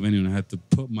small venue, and I had to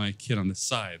put my kit on the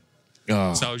side.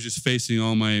 Oh. So I was just facing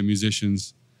all my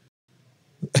musicians.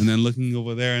 And then looking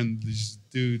over there, and these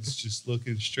dudes just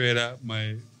looking straight at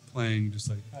my playing, just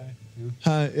like, hi.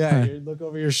 Hi. You look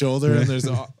over your shoulder, and there's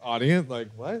an audience. Like,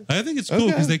 what? I think it's cool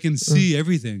because they can see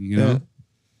everything, you know?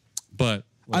 But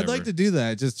whatever. I'd like to do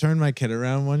that. Just turn my kit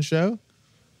around one show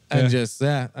and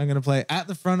I'm going to play at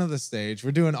the front of the stage. We're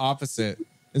doing opposite.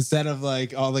 Instead of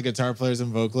like all the guitar players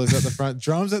and vocalists at the front,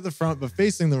 drums at the front, but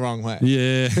facing the wrong way.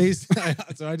 Yeah.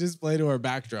 So I just play to our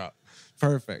backdrop.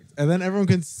 Perfect. And then everyone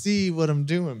can see what I'm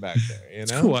doing back there, you know?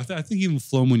 It's cool. I think even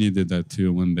Flo Munya did that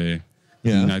too one day.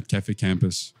 Yeah. At Cafe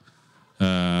Campus.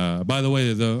 By the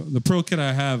way, the pro kit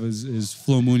I have is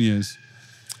Flo Munya's.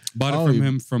 Bought it from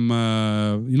him from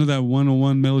that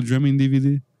 101 Metal Drumming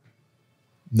DVD?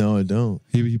 No, I don't.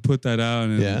 He put that out,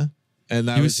 and and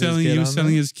that he was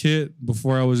selling his kit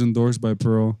before I was endorsed by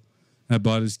Pearl. I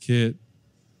bought his kit.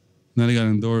 Then I got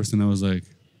endorsed, and I was like,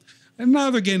 and now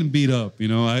they're getting beat up.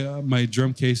 My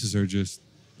drum cases are just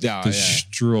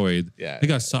destroyed. Yeah, I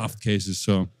got soft cases,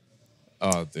 so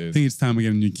oh, dude, I think it's time to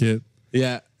get a new kit.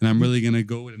 Yeah, and I'm really gonna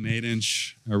go with an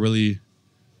 8-inch. I really,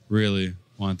 really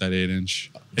want that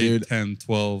 8-inch. 8, 10,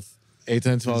 12. 8,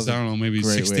 10, 12. I don't know, maybe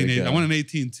 16, 8. I want an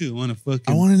 18 too. I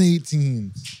want an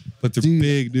 18. But they're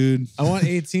big, dude. I want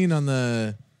 18 on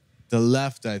the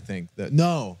left, I think.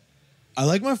 No, I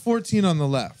like my 14 on the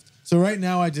left. So right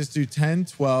now I just do 10,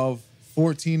 12,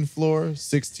 14 floor,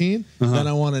 16. Then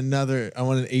I want an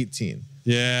 18.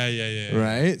 Yeah.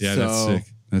 Right? Yeah, that's sick.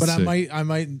 But I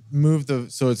might move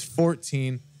so it's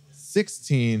 14,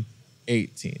 16,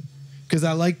 18. Because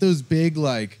I like those big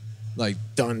like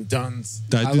dun-duns.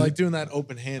 I like doing that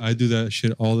open hand. I do that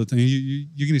shit all the time.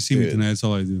 You're going to see me tonight. That's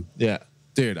all I do. Yeah.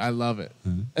 Dude, I love it.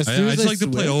 I just like to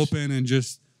play open and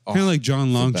just kind of like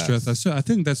John Longstreth. I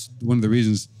think that's one of the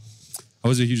reasons. I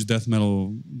was a huge death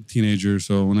metal teenager,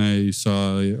 so when I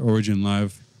saw Origin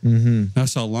live, I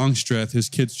saw Longstreth. His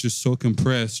kit's just so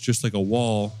compressed, just like a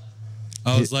wall.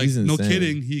 I was like, no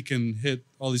kidding, he can hit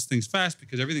all these things fast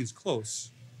because everything's close.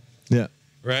 Yeah.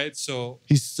 Right? So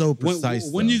he's so precise.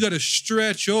 When you got to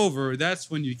stretch over, that's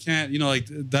when you can't,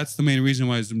 that's the main reason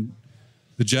why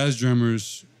the jazz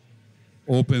drummers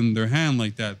open their hand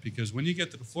like that, because when you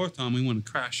get to the floor tom, we want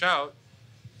to crash out,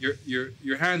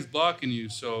 your hand's blocking you,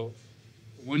 so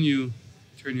when you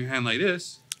turn your hand like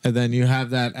this, and then you have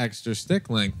that extra stick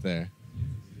length there,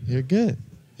 you're good.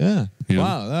 Yeah.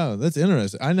 Wow, that's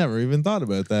interesting. I never even thought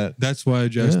about that. That's why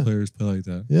jazz players play like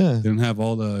that. Yeah. They don't have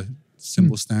all the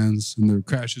cymbal stands, and their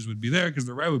crashes would be there because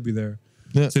the right would be there.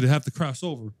 Yeah. So they'd have to cross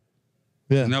over.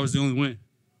 Yeah. And that was the only way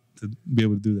to be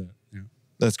able to do that. Yeah.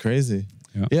 That's crazy.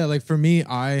 Yeah, like for me,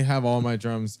 I have all my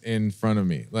drums in front of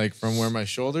me. Like from where my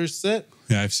shoulders sit.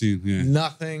 Yeah, I've seen. Yeah.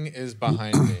 Nothing is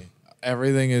behind me.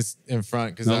 Everything is in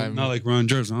front because I'm not like Ron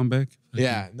Jerzombeck.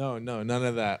 Yeah, no, none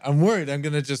of that. I'm worried I'm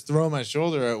gonna just throw my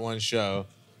shoulder at one show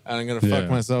and I'm gonna fuck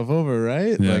myself over,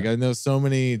 right? Yeah. Like I know so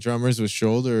many drummers with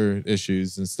shoulder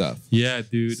issues and stuff. Yeah,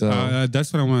 dude. So-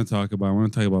 That's what I want to talk about. I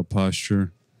want to talk about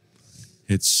posture.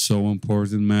 It's so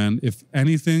important, man. If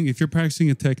anything, if you're practicing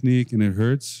a technique and it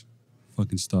hurts,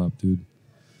 fucking stop, dude.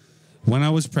 When I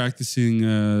was practicing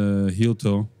heel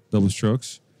toe double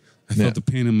strokes, I felt the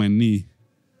pain in my knee.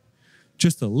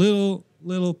 Just a little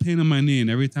pain in my knee, and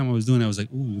every time I was doing it, I was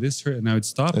like, "Ooh, this hurt," and I would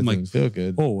stop. I'm like, feel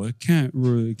good. "Oh, I can't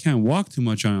walk too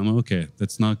much on it." I'm like, "Okay,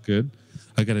 that's not good.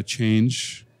 I got to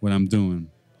change what I'm doing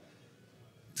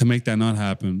to make that not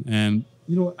happen." And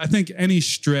you know, I think any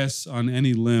stress on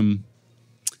any limb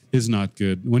is not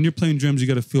good. When you're playing drums, you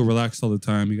got to feel relaxed all the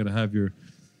time. You got to have your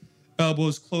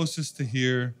elbows closest to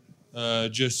here.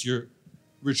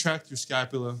 Retract your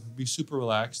scapula. Be super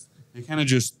relaxed. And kind of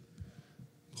just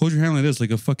hold your hand like this,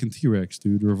 like a fucking T-Rex,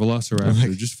 dude, or a Velociraptor.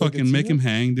 Like just fucking make him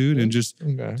hang, dude, and just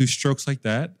do strokes like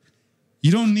that.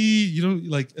 You don't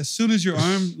like, as soon as your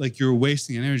arm, like you're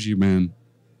wasting energy, man.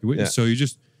 So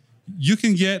you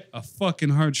can get a fucking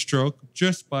hard stroke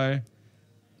just by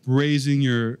raising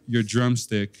your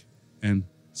drumstick and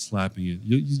slapping it.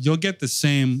 You'll get the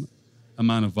same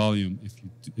amount of volume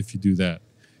if you do that.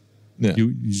 Yeah.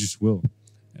 You just will,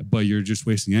 but you're just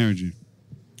wasting energy.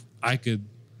 I could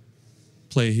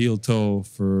play heel toe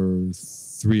for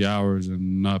 3 hours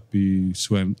and not be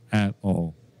sweating at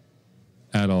all.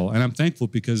 And I'm thankful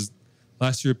because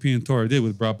last European tour I did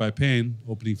with Brought by Pain,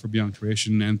 opening for Beyond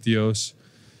Creation, Antheos,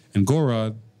 and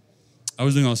Gorod, I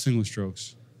was doing all single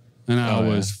strokes. And I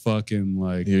was fucking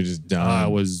like... You're just done. I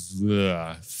was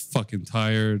fucking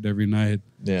tired every night.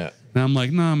 Yeah. And I'm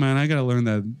like, nah, man, I got to learn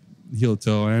that heel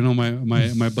toe. And I know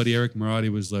my buddy Eric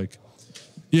Marati was like,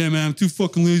 yeah, man, I'm too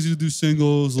fucking lazy to do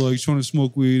singles, like trying to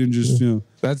smoke weed and just, you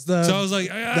know. So I was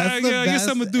like, I guess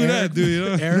I'm going to do that, dude. You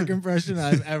know? Eric impression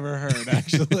I've ever heard,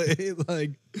 actually.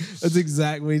 Like, that's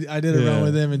exactly, I did a run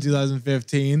with him in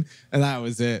 2015, and that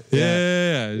was it.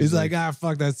 Yeah. He's like,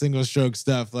 fuck that single stroke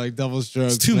stuff, like double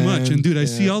strokes. It's too much. And dude, I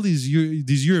see all these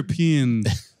European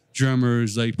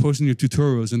drummers like posting your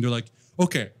tutorials, and they're like,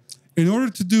 okay, in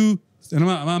order to do, and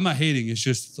I'm not hating, it's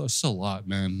just it's a lot,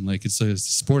 man. Like it's a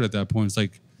sport at that point. It's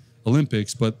like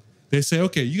Olympics, but they say,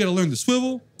 okay, you got to learn the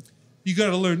swivel, you got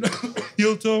to learn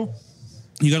heel toe,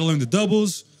 you got to learn the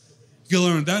doubles, you got to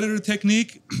learn that other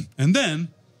technique, and then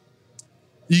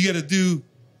you got to do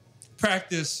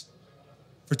practice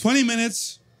for 20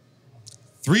 minutes,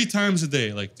 3 times a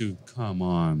day. Like, dude, come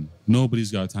on,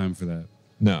 nobody's got time for that.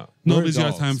 No, nobody's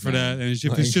got time for that. And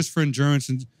if it's just for endurance,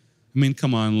 and I mean,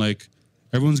 come on, like.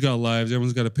 Everyone's got lives.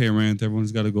 Everyone's got to pay rent.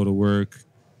 Everyone's got to go to work.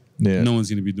 Yeah. No one's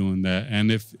going to be doing that. And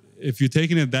if you're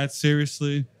taking it that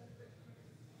seriously,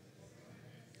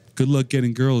 good luck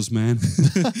getting girls, man.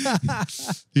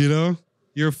 You know?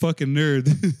 You're a fucking nerd.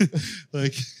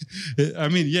 Like, I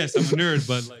mean, yes, I'm a nerd,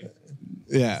 but like,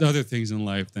 there's other things in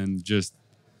life than just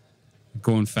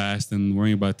going fast and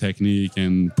worrying about technique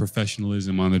and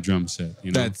professionalism on the drum set.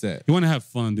 You know? That's it. You want to have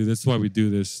fun, dude. That's why we do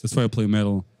this. That's why I play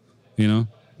metal, you know?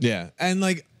 Yeah, and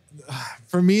like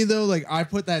for me though, like I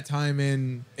put that time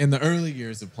in the early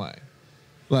years of playing.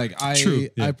 Like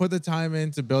I put the time in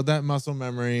to build that muscle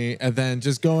memory, and then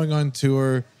just going on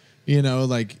tour, you know,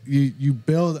 like you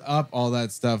build up all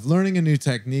that stuff. Learning a new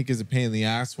technique is a pain in the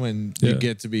ass when you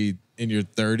get to be in your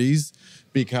 30s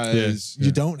because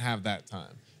you don't have that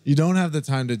time. You don't have the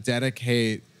time to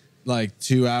dedicate like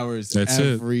 2 hours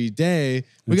every day.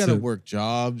 We got to work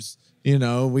jobs. You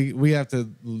know, we have to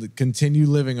continue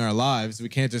living our lives. We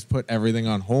can't just put everything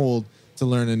on hold to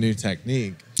learn a new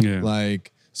technique. Yeah.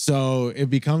 Like, so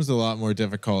it becomes a lot more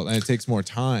difficult and it takes more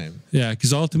time. Yeah,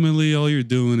 because ultimately all you're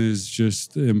doing is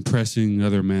just impressing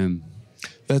other men.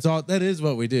 That is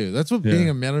what we do. That's what being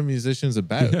a metal musician is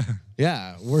about.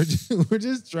 Yeah, we're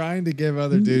just trying to give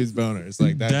other dudes boners.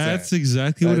 Like that's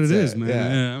exactly what it is, man.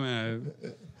 Yeah,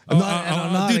 I mean,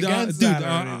 I'm not against that or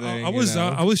anything,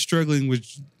 I was struggling with.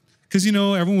 Because, you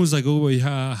know, everyone was like, oh,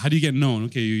 how do you get known?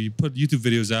 Okay, you put YouTube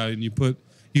videos out and you got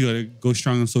to go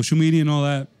strong on social media and all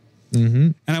that.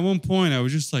 Mm-hmm. And at one point, I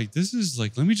was just like, this is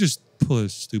like, let me just pull a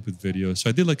stupid video. So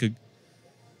I did like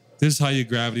this is how you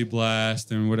gravity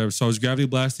blast and whatever. So I was gravity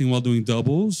blasting while doing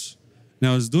doubles. And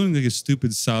I was doing like a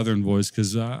stupid Southern voice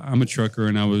because I'm a trucker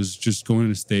and I was just going to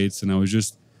the States and I was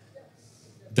just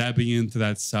dabbing into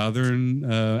that Southern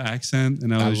accent,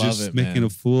 and I was just making a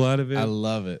fool out of it. I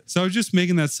love it. So I was just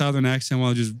making that Southern accent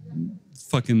while just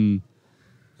fucking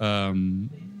gravity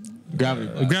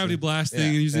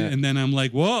blasting, and then I'm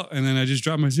like, well, and then I just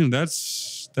dropped my Zoom.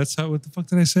 That's how. What the fuck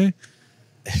did I say?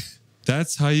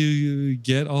 That's how you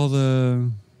get all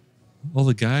the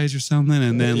guys or something,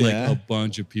 and then like a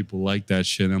bunch of people like that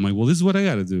shit. And I'm like, well, this is what I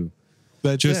got to do.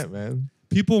 That's just it, man.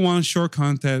 people want short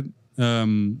content,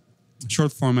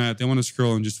 short format. They want to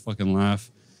scroll and just fucking laugh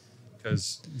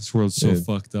because this world's so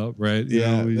fucked up, right? You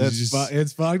know,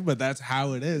 it's fucked, but that's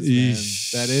how it is,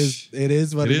 man. It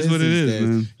is what it is what it these is, days.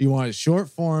 man. You want short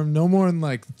form, no more than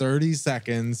like 30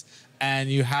 seconds, and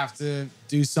you have to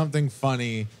do something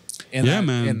funny in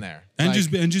there. And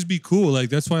like, just be cool. Like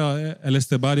that's why El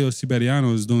Estebario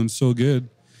Siberiano is doing so good.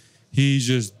 He's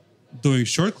just doing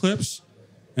short clips,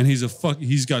 and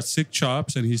he's got sick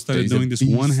chops, and he started doing this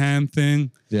one hand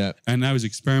thing. Yeah. And I was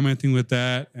experimenting with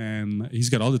that, and he's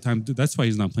got all the time. That's why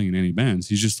he's not playing in any bands.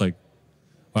 He's just like,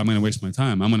 I'm gonna waste my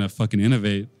time. I'm gonna fucking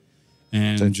innovate,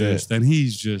 and and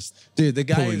he's just the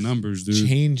guy pulling is numbers, dude.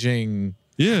 Changing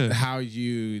how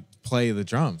you play the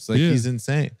drums. Like he's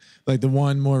insane. Like the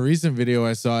one more recent video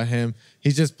I saw him,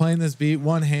 he's just playing this beat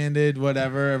one-handed,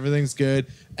 whatever, everything's good.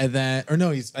 And then I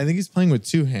think he's playing with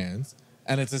two hands,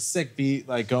 and it's a sick beat,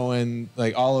 like going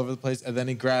like all over the place. And then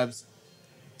he grabs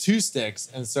two sticks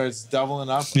and starts doubling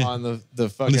up on the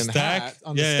fucking hat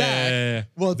on the stack. Yeah.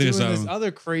 Well, doing this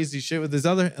other crazy shit with his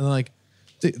other, and like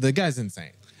the guy's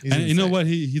insane. He's and insane. you know what?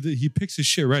 He picks his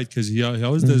shit right because he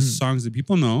always does songs that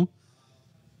people know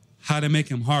how to make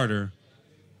him harder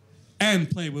and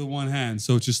play with one hand.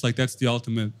 So it's just like that's the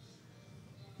ultimate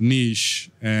niche,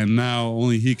 and now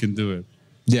only he can do it.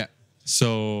 Yeah.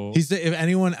 So if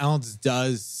anyone else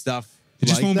does stuff, it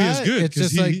just won't be as good. It's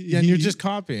just and you're just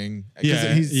copying.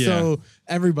 So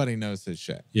everybody knows his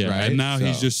shit. Yeah, right? And now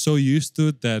he's just so used to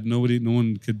it that no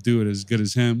one could do it as good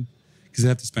as him because they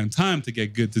have to spend time to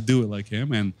get good to do it like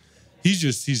him. And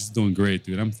he's doing great,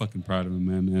 dude. I'm fucking proud of him,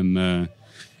 man. And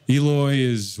Eloy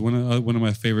is one of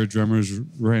my favorite drummers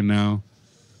right now.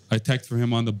 I teched for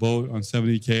him on the boat on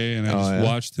 70K, and I just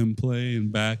watched him play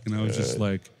and back, and I was just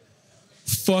like,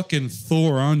 fucking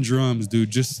Thor on drums, dude.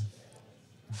 Just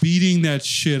beating that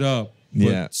shit up,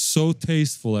 but so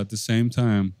tasteful at the same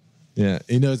time. Yeah,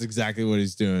 he knows exactly what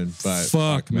he's doing. But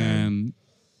fuck, man.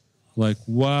 Like,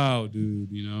 wow, dude,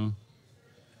 you know.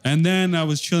 And then I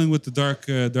was chilling with the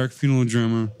Dark Funeral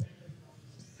drummer,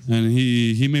 and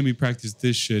he made me practice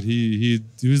this shit. He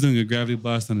was doing a gravity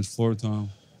blast on his floor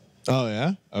tom. Oh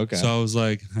yeah, okay. So I was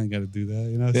like, I gotta do that,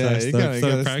 you know. Yeah, so you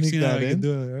started practicing sneak that I in. can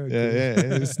do it. Right,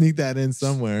 Yeah. Sneak that in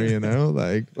somewhere, you know.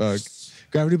 Like, fuck,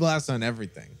 gravity blast on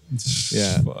everything.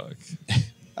 Yeah. Fuck.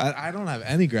 I don't have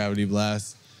any gravity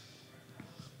blasts.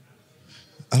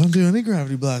 I don't do any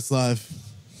gravity blasts live.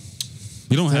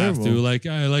 You don't have to. Like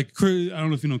Chris, I don't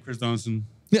know if you know Chris Donaldson.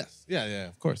 Yes. Yeah.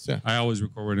 Of course. Yeah. I always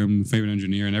record with him, favorite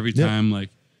engineer, and every time like,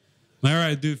 all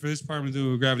right, dude, for this part I'm gonna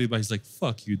do a gravity blast. He's like,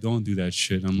 fuck you, don't do that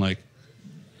shit. I'm like,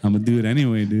 I'm gonna do it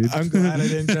anyway, dude. I'm glad I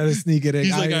didn't try to sneak it in.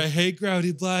 He's like, I hate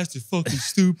gravity blast. You're fucking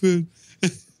stupid.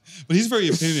 But he's very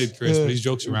opinionated, Chris. But he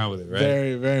jokes around with it, right?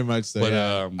 Very, very much so. But,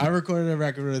 I recorded a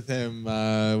record with him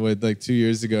with like 2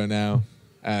 years ago now,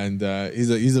 and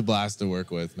he's a blast to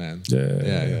work with, man.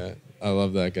 Yeah. I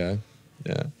love that guy.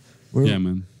 Yeah.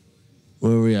 Man.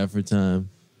 Where are we at for time?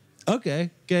 Okay.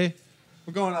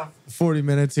 We're going off 40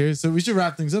 minutes here, so we should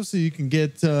wrap things up so you can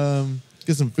get some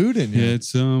food in here. Get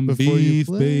some beef,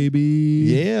 baby.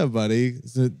 Yeah, buddy.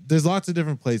 So there's lots of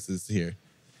different places here.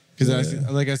 Because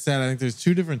like I said, I think there's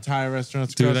 2 different Thai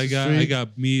restaurants. Dude, I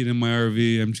got meat in my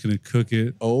RV. I'm just gonna cook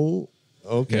it. Oh,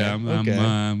 okay. Yeah,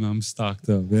 I'm stocked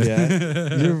up.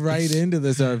 Yeah, you're right into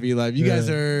this RV life. You guys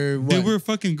are. What? Dude, we're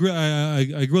fucking.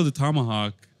 I grilled a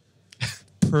tomahawk.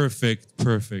 Perfect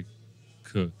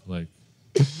cook. Like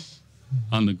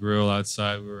on the grill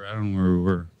outside. I don't know where we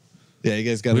were. Yeah, you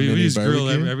guys got we a mini just barbecue?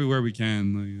 grill everywhere we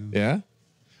can. Like, you know. Yeah.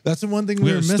 That's the one thing we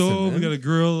we were got a missing. stove. Man. We got a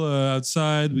grill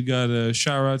outside. We got a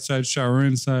shower outside, shower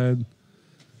inside.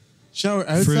 Shower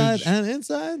outside fridge. and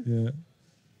inside? Yeah.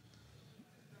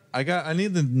 I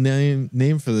need the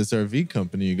name for this RV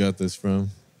company you got this from.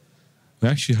 We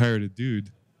actually hired a dude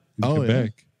in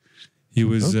Quebec. Yeah. He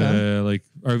was like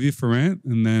RV for rent,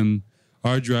 and then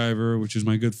our driver, which is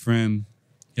my good friend,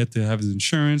 he had to have his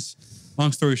insurance.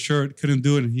 Long story short, couldn't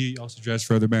do it, and he also drives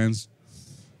for other bands.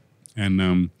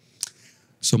 And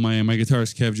so my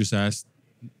guitarist Kev just asked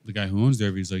the guy who owns the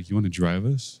RV, he's like, "You want to drive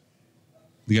us?"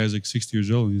 The guy's like 60 years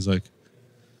old, and he's like,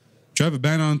 "Drive a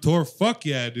band on tour? Fuck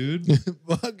yeah, dude!"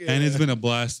 Fuck yeah. And it's been a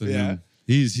blast with him.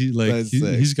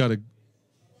 He's got a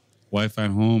wife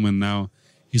at home, and now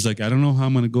he's like, I don't know how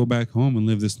I'm gonna go back home and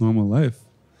live this normal life.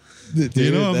 Dude,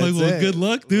 you know, I'm like, well, good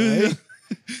luck, dude. Right?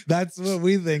 That's what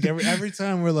we think. Every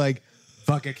time we're like,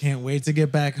 fuck, I can't wait to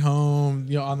get back home.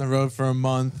 You know, on the road for a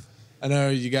month. I know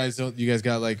you guys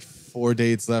got like 4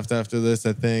 dates left after this,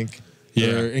 I think.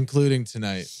 Yeah. Including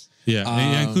tonight.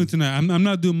 Yeah, including tonight. I'm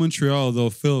not doing Montreal though.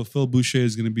 Phil Boucher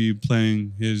is going to be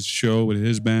playing his show with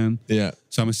his band. Yeah.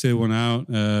 So I'm gonna sit one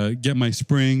out, get my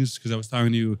springs because I was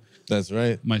talking to you. That's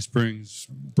right. My springs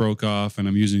broke off, and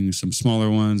I'm using some smaller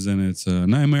ones, and it's a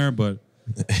nightmare. But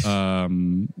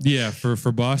yeah,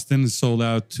 for Boston, it's sold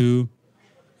out too,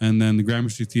 and then the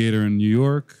Gramercy Theater in New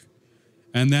York,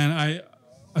 and then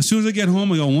as soon as I get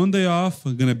home, I got one day off.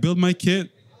 I'm gonna build my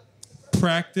kit,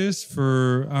 practice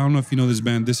for. I don't know if you know this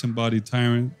band, Disembodied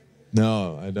Tyrant.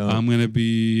 No, I don't. I'm gonna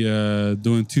be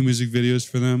doing 2 music videos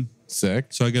for them. Sick.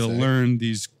 So I got to learn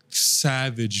these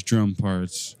savage drum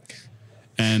parts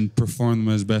and perform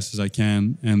them as best as I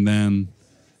can. And then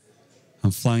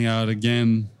I'm flying out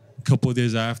again a couple of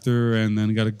days after, and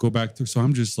then got to go back to. So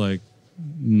I'm just like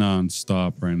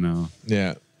nonstop right now.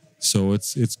 Yeah. So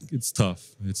it's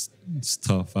tough. It's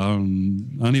tough. I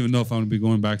don't even know if I'm gonna be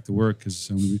going back to work because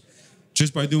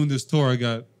just by doing this tour, I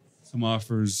got some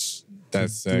offers.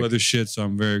 That's sick. Do other shit. So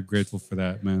I'm very grateful for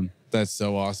that, man. That's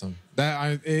so awesome.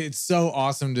 It's so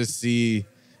awesome to see,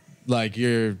 like,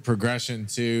 your progression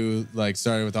to, like,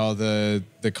 starting with all the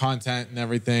content and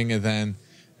everything, and then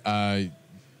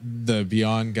the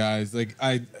Beyond guys. Like,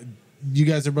 you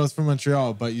guys are both from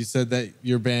Montreal, but you said that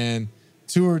your band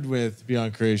toured with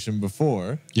Beyond Creation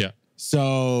before. Yeah.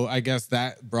 So I guess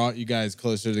that brought you guys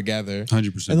closer together.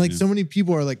 100%. And like so many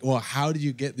people are like, well, how do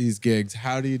you get these gigs?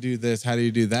 How do you do this? How do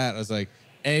you do that? I was like,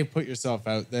 put yourself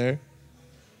out there.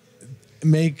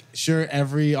 Make sure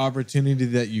every opportunity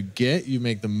that you get, you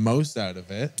make the most out of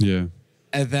it. Yeah.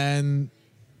 And then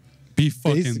be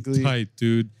fucking tight,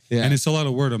 dude. Yeah. And it's a lot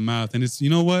of word of mouth. And it's, you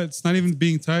know what? It's not even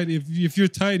being tight. If you're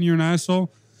tight and you're an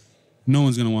asshole, no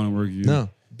one's going to want to work with you. No.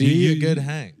 Be a good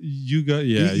hang. You got to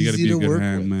be a good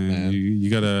hang, man. You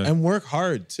got to. And work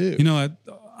hard, too. You know,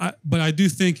 but I do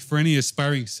think for any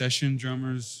aspiring session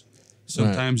drummers,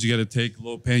 sometimes you got to take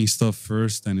low-paying stuff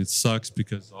first, and it sucks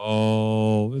because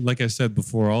like I said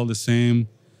before, all the same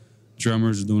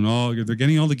drummers are they're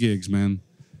getting all the gigs, man.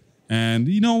 And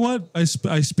you know what? I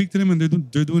speak to them, and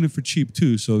they're doing it for cheap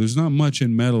too. So there's not much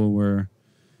in metal where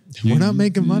we're not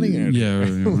making money here. Yeah, we're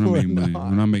not making money. We're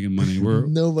not making money.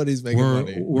 Nobody's making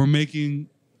money. We're making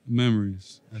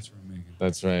memories. That's what we're making.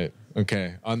 That's right.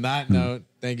 Okay. On that note,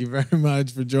 thank you very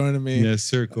much for joining me. Yes,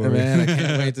 sir, Corey. Man, I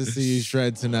can't wait to see you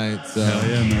shred tonight. So hell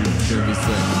yeah, man. It's gonna be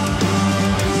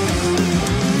sick.